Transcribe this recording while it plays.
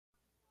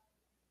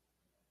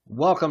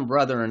Welcome,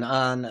 brethren,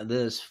 on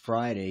this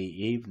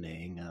Friday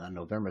evening,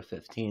 November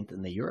 15th,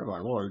 in the year of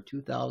our Lord,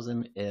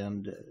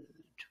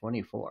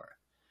 2024.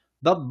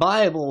 The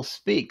Bible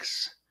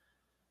speaks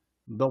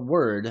the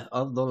word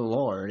of the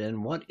Lord.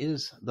 And what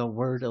is the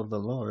word of the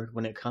Lord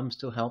when it comes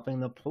to helping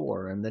the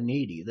poor and the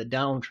needy, the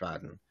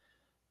downtrodden,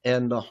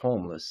 and the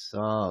homeless?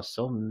 Oh,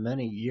 so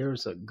many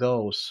years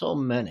ago, so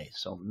many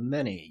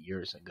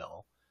years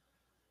ago,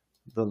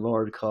 the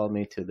Lord called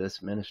me to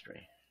this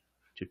ministry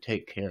to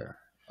take care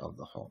of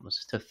the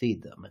homeless, to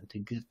feed them and to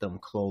get them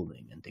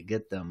clothing and to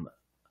get them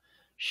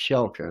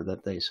shelter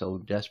that they so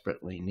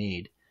desperately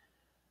need.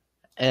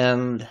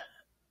 And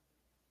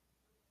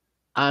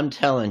I'm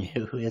telling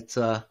you,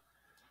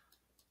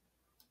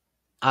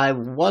 I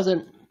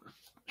wasn't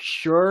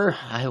sure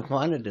I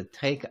wanted to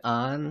take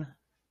on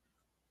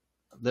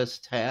this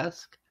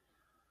task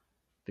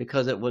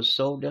because it was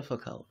so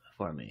difficult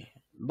for me.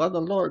 But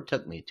the Lord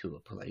took me to a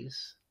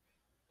place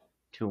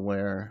to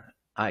where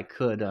I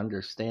could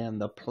understand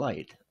the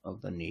plight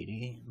of the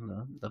needy,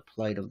 the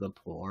plight of the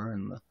poor,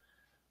 and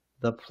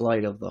the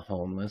plight of the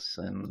homeless,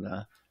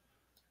 and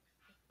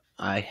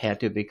I had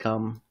to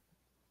become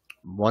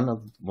one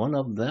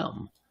of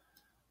them,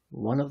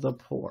 one of the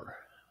poor,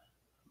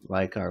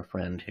 like our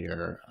friend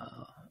here,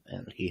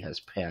 and he has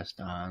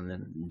passed on,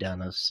 and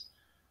Dennis.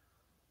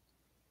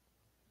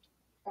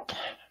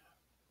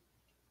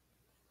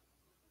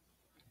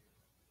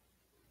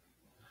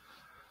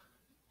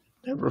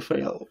 Never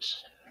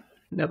fails.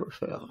 Never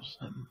fails.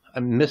 I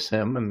miss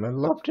him and I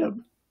loved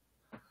him.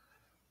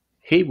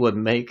 He would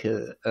make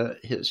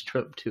his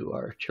trip to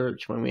our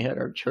church when we had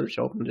our church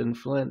opened in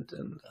Flint,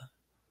 and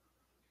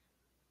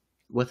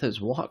with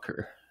his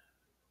walker.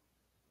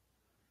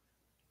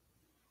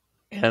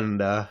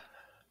 And I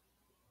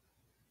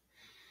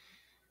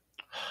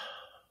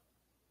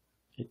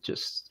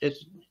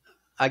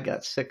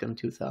got sick in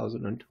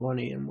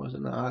 2020 and was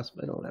in the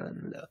hospital,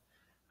 and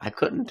I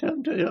couldn't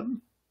tend to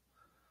him.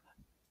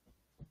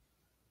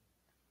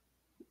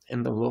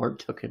 And the Lord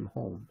took him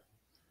home,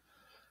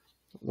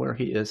 where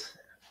he is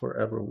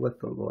forever with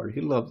the Lord.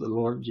 He loved the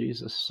Lord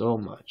Jesus so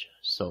much.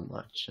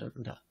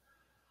 And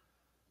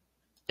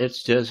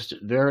it's just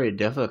very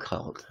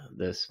difficult,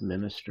 this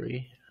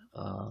ministry.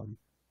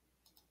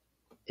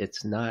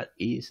 It's not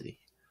easy.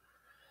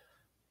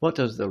 What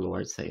does the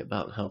Lord say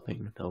about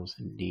helping those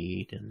in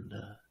need? And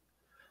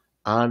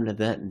on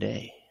that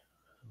day,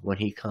 when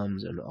he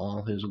comes in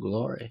all his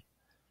glory,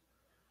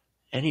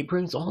 and he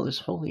brings all his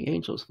holy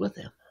angels with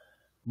him,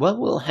 what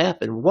will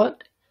happen?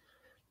 What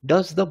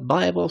does the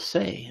Bible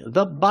say?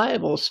 The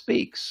Bible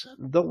speaks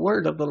the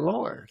word of the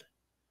Lord.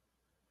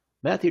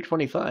 Matthew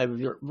 25,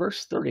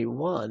 verse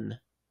 31.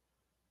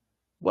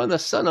 When the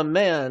Son of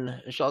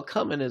Man shall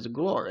come in his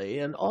glory,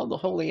 and all the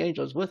holy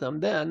angels with him,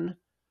 then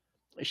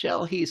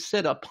shall he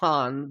sit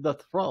upon the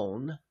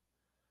throne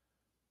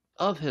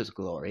of his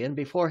glory, and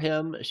before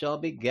him shall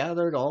be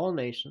gathered all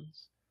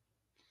nations.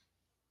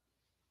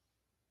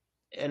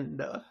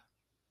 And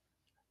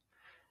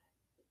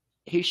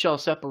he shall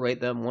separate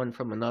them one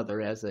from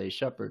another, as a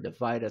shepherd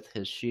divideth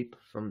his sheep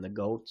from the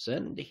goats,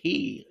 and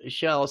he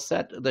shall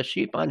set the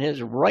sheep on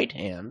his right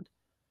hand,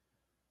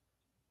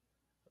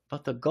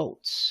 but the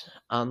goats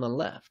on the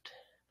left.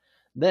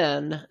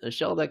 Then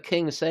shall the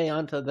king say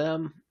unto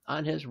them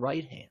on his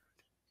right hand,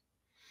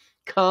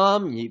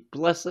 Come, ye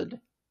blessed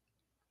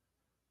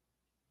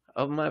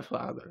of my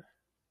Father,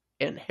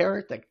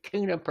 inherit the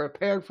kingdom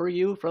prepared for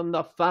you from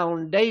the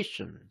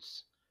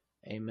foundations.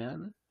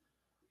 Amen.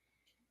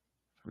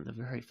 From the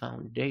very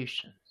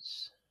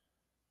foundations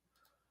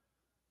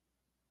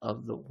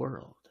of the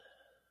world.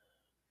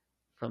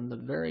 From the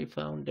very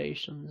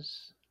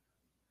foundations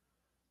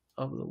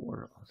of the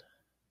world.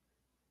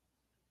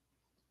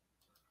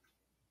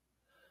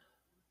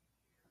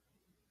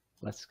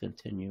 Let's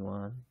continue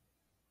on.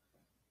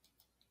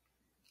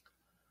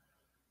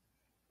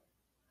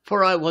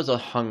 For I was a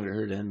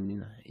hungered,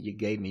 and you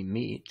gave me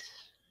meat.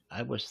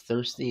 I was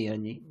thirsty,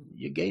 and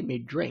you gave me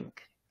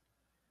drink.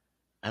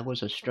 I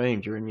was a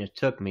stranger, and you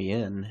took me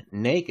in.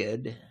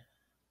 Naked,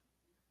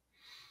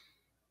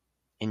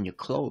 and you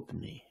clothed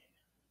me.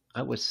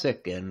 I was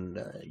sick, and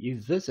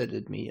you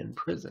visited me in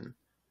prison.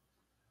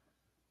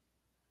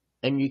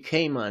 And you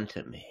came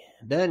unto me.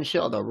 Then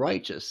shall the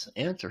righteous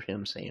answer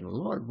him, saying,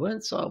 Lord,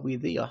 when saw we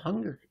thee a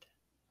hungered,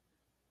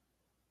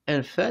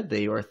 and fed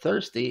thee, or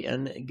thirsty,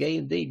 and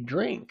gave thee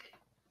drink?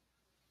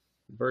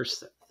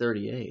 Verse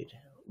 38.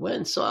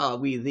 When saw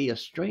we thee a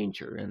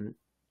stranger, and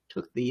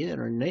took thee in,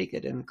 or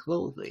naked, and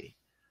clothed thee?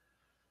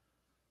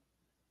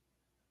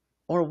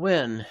 Or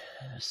when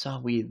saw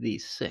we thee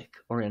sick,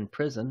 or in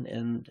prison,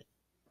 and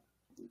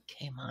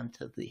came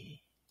unto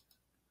thee?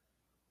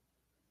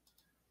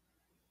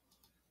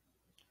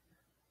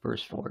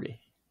 Verse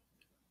 40.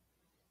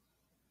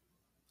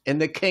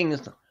 And the king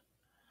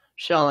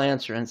shall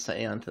answer and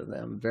say unto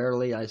them,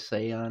 Verily I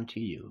say unto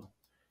you,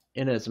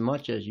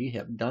 inasmuch as ye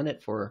have done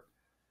it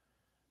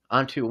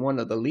unto one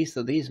of the least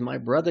of these my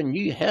brethren,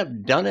 ye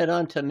have done it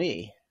unto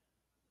me.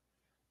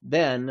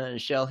 Then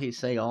shall he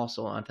say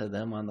also unto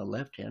them on the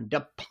left hand,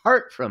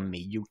 Depart from me,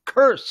 you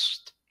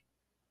cursed,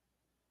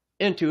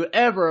 into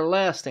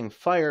everlasting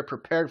fire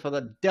prepared for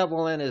the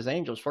devil and his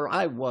angels. For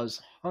I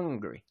was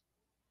hungry,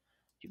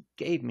 you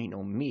gave me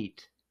no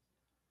meat.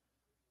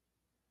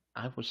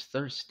 I was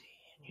thirsty,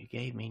 and you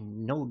gave me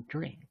no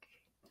drink.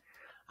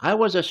 I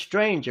was a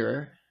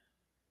stranger,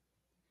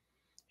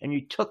 and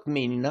you took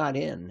me not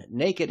in.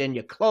 Naked, and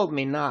you clothed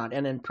me not.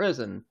 And in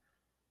prison,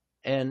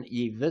 and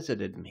ye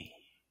visited me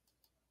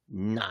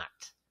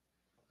not.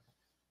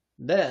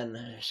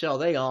 Then shall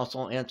they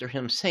also answer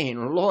him,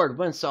 saying, Lord,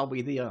 when saw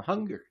we thee a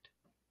hungered,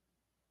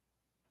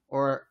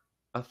 or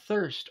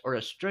athirst, or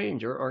a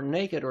stranger, or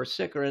naked, or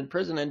sick, or in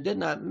prison, and did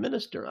not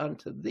minister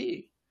unto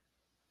thee?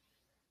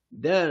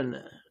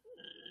 Then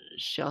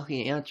shall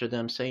he answer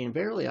them, saying,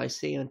 Verily I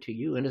say unto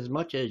you,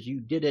 inasmuch as you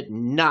did it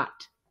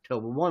not to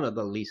one of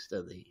the least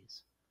of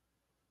these,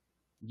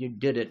 you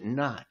did it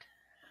not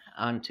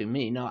unto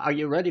me. Now, are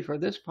you ready for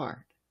this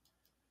part,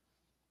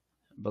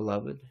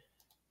 beloved?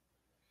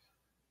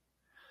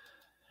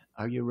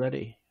 Are you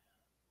ready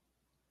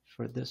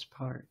for this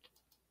part?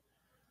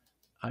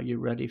 Are you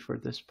ready for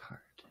this part?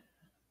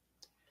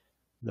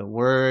 The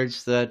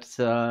words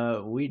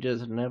that we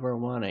just never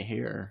want to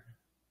hear.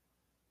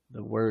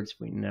 The words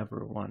we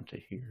never want to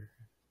hear.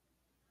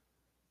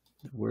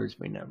 The words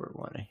we never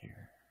want to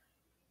hear.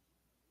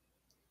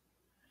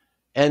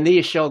 And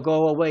these shall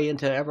go away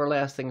into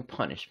everlasting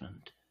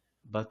punishment,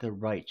 but the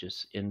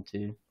righteous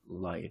into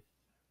life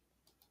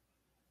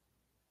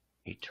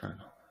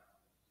eternal.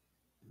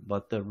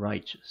 But the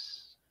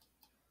righteous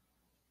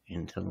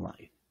into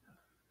life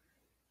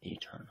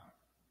eternal.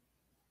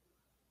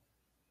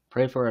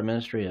 Pray for our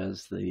ministry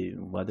as the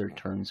weather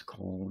turns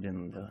cold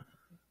and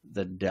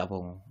the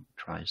devil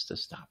tries to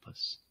stop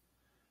us.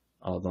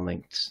 All the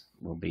links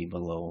will be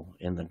below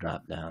in the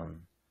drop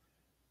down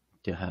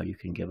to how you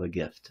can give a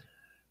gift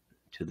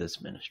to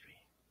this ministry.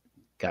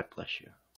 God bless you.